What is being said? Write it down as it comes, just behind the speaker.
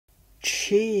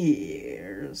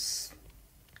Cheers.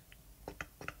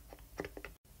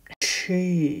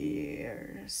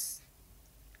 Cheers.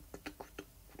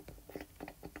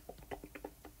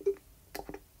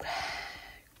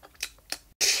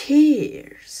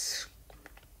 Cheers.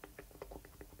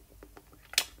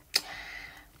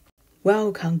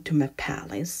 Welcome to my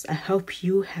palace. I hope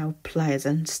you have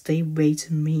pleasant stay with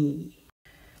me.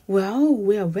 Well,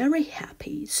 we are very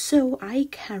happy, so I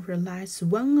can realize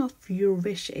one of your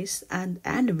wishes, and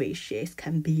any wishes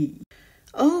can be.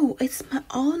 Oh, it's my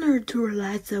honor to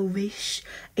realize a wish,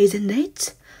 isn't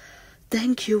it?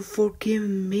 Thank you for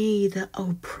giving me the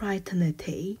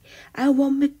opportunity. I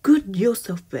will make good use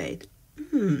of it.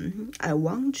 I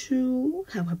want to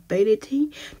have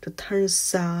ability to turn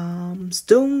some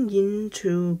stone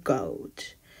into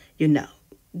gold. You know,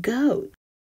 gold.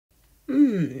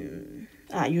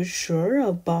 Are you sure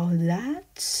about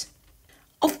that?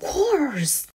 Of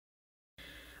course.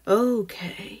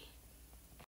 Okay.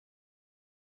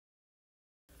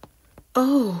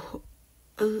 Oh,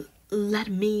 let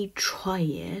me try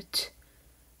it.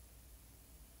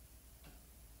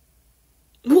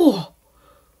 Whoa!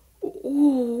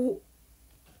 Oh,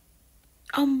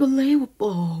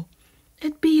 unbelievable.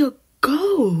 It'd be a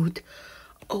gold.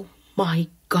 Oh my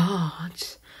God.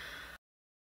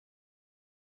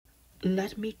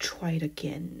 Let me try it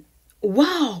again.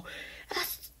 Wow,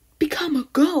 that's become a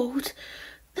gold.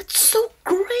 That's so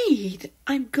great.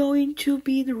 I'm going to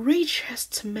be the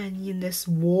richest man in this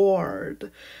world.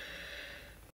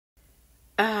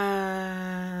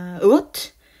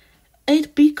 What?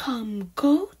 It become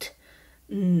gold?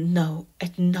 No,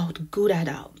 it's not good at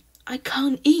all. I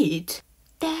can't eat.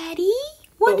 Daddy,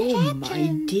 what happened? Oh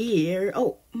my dear.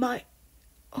 Oh my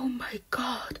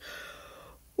God.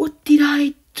 What did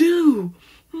I do?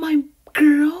 My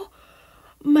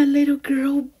little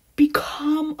girl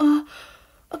become a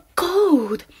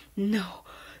gold. No,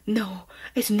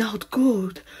 it's not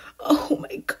good. Oh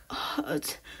my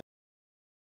God.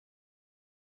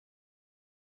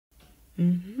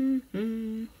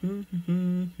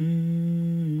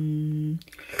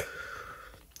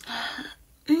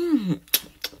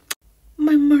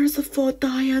 My merciful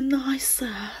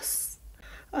Dionysus,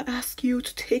 I ask you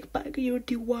to take back your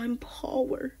divine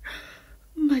power.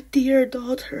 My dear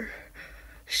daughter,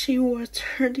 she was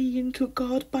turned into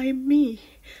God by me.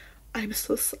 I'm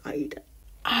so sad.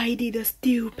 I did a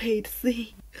stupid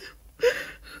thing.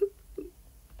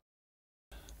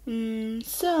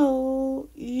 So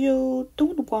you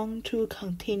don't want to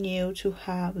continue to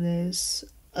have this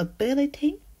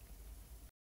ability?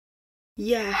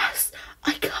 Yes,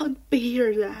 I can't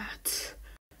bear that.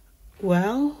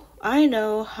 Well, I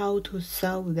know how to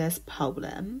solve this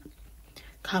problem.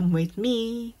 Come with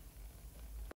me.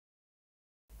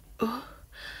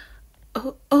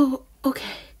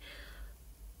 Okay.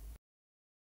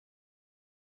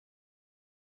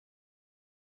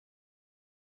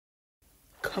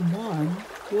 Come on,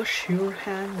 wash your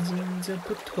hands in the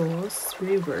Potos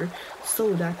River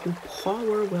so that your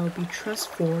power will be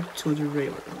transferred to the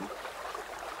river.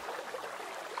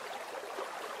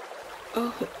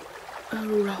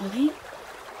 Really?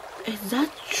 Is that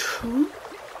true?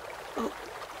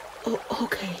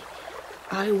 Okay.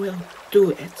 I will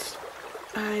do it.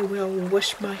 I will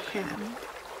wash my hand.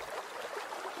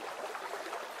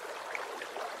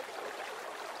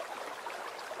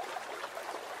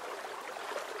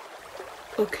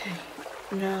 Okay,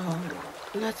 now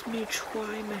let me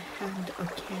try my hand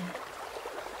again.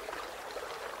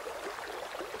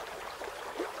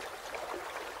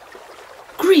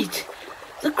 Great!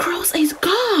 The cross is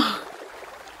gone!